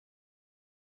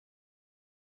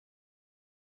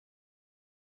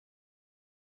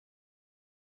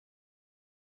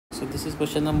So this is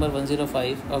question number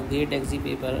 105 of GATE Exi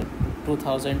paper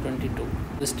 2022.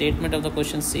 The statement of the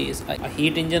question says a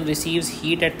heat engine receives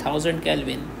heat at 1000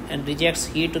 Kelvin and rejects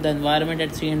heat to the environment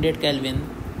at 300 Kelvin.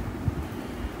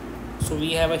 So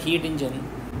we have a heat engine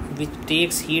which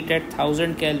takes heat at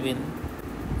 1000 Kelvin.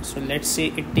 So let's say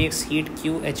it takes heat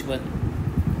QH1,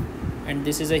 and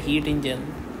this is a heat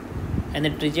engine, and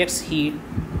it rejects heat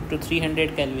to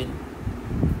 300 Kelvin.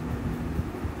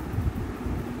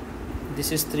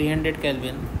 This is 300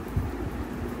 Kelvin.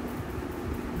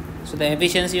 So the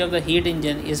efficiency of the heat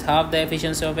engine is half the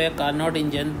efficiency of a Carnot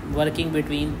engine working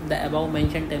between the above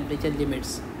mentioned temperature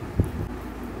limits.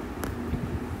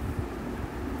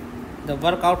 The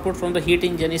work output from the heat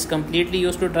engine is completely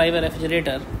used to drive a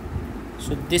refrigerator.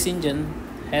 So this engine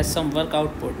has some work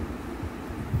output,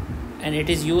 and it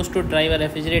is used to drive a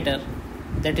refrigerator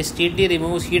that steadily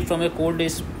removes heat from a cold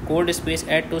space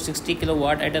at 260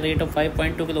 kW at a rate of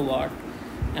 5.2 kW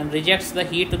and rejects the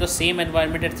heat to the same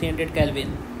environment at 300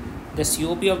 Kelvin. The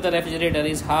COP of the refrigerator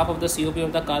is half of the COP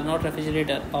of the Carnot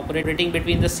refrigerator operating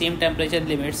between the same temperature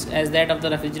limits as that of the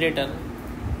refrigerator.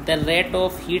 The rate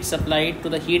of heat supplied to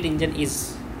the heat engine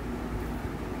is.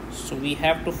 So we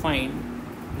have to find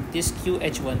this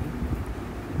QH1,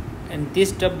 and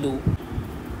this W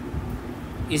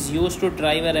is used to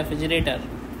drive a refrigerator.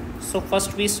 So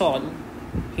first we solve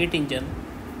heat engine.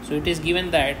 So it is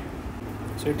given that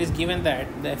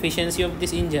the efficiency of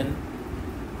this engine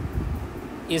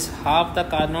is half the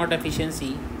Carnot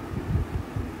efficiency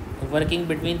working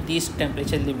between these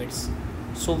temperature limits.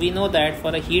 So we know that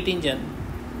for a heat engine,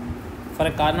 for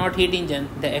a Carnot heat engine,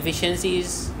 the efficiency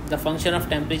is the function of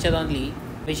temperature only.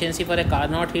 Efficiency for a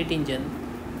Carnot heat engine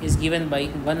is given by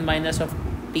 1 minus of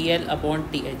TL upon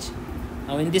TH.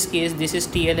 Now in this case, this is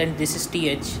TL and this is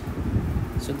TH.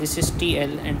 So this is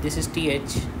TL and this is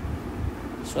TH.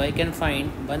 So I can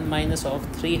find 1 minus of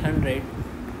 300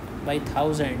 by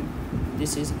 1000.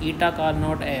 This is eta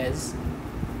Carnot as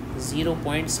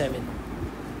 0.7.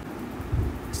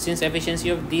 Since efficiency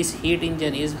of this heat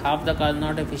engine is half the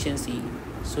Carnot efficiency,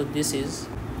 so this is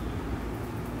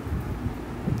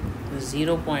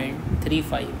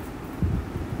 0.35.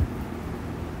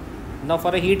 Now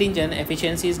for a heat engine,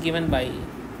 efficiency is given by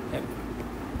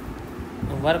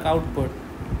work output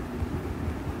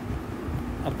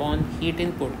upon heat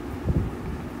input.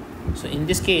 So in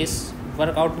this case,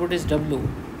 work output is W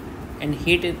and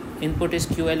heat input is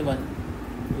QL1,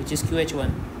 which is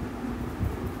QH1.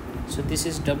 So this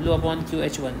is W upon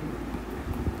QH1,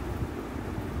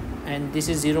 and this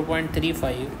is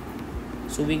 0.35.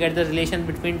 So we get the relation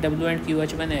between W and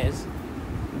QH1 as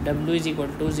W is equal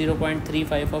to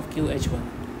 0.35 of QH1.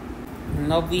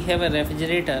 Now we have a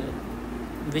refrigerator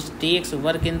which takes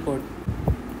work input,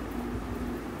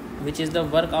 which is the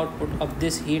work output of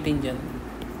this heat engine,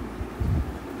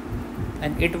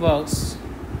 and it works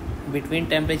between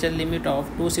temperature limit of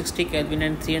 260 Kelvin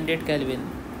and 300 Kelvin.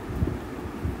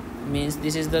 Means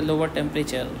this is the lower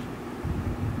temperature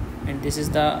and this is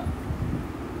the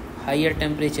higher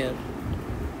temperature.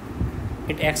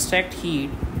 It extracts heat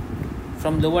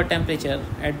from lower temperature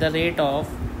at the rate of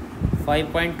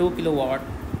 5.2 kilowatt.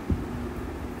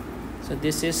 So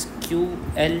this is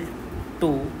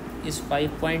QL2 is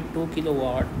 5.2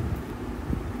 kilowatt,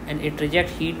 and it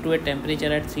rejects heat to a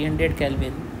temperature at 300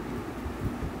 Kelvin.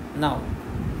 Now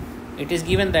it is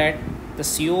given that the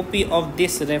COP of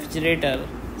this refrigerator,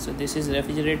 so this is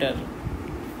refrigerator,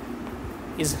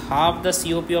 is half the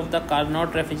COP of the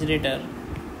Carnot refrigerator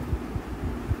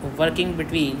working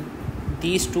between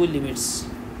these two limits,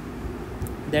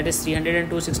 that is 300 and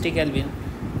 260 Kelvin.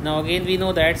 Now again we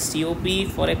know that COP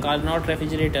for a Carnot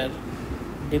refrigerator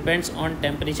depends on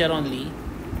temperature only,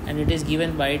 and it is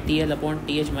given by TL upon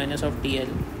TH minus of TL.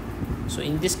 So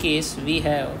in this case we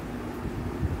have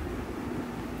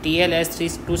TL as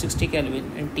 260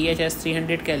 Kelvin and TH as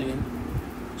 300 Kelvin.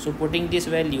 So putting these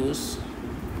values,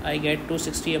 I get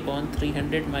 260 upon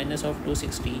 300 minus of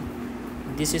 260.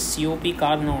 This is COP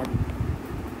Carnot.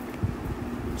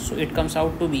 So it comes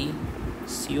out to be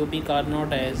COP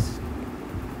Carnot as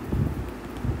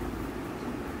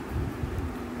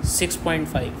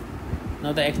 6.5.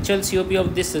 Now the actual COP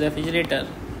of this refrigerator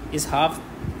is half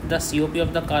the COP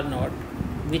of the Carnot,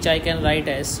 which I can write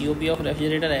as COP of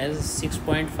refrigerator as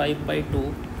 6.5 by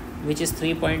 2, which is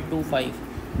 3.25.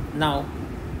 Now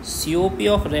COP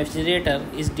of refrigerator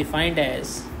is defined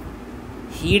as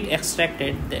heat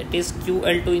extracted, that is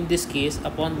QL2 in this case,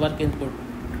 upon work input.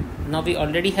 Now we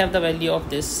already have the value of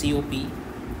this COP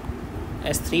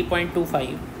as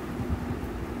 3.25.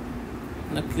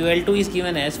 Now QL2 is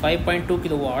given as 5.2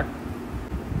 kilowatt.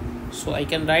 So I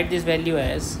can write this value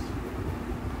as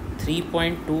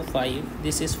 3.25,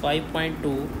 this is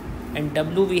 5.2, and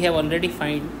W we have already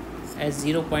find as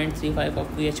 0.35 of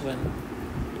QH1.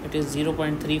 It is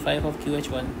 0.35 of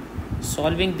QH1.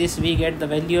 Solving this, we get the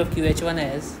value of QH1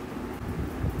 as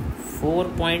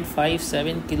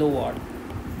 4.57 kilowatt.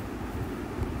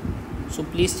 So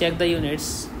please check the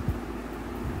units.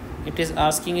 It is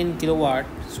asking in kilowatt,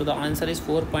 so the answer is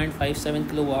 4.57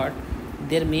 kilowatt.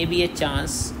 There may be a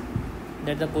chance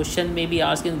that the question may be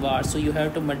asked in watts, so you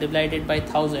have to multiply it by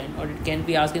 1000, or it can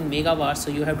be asked in megawatts,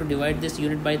 so you have to divide this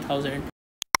unit by 1000.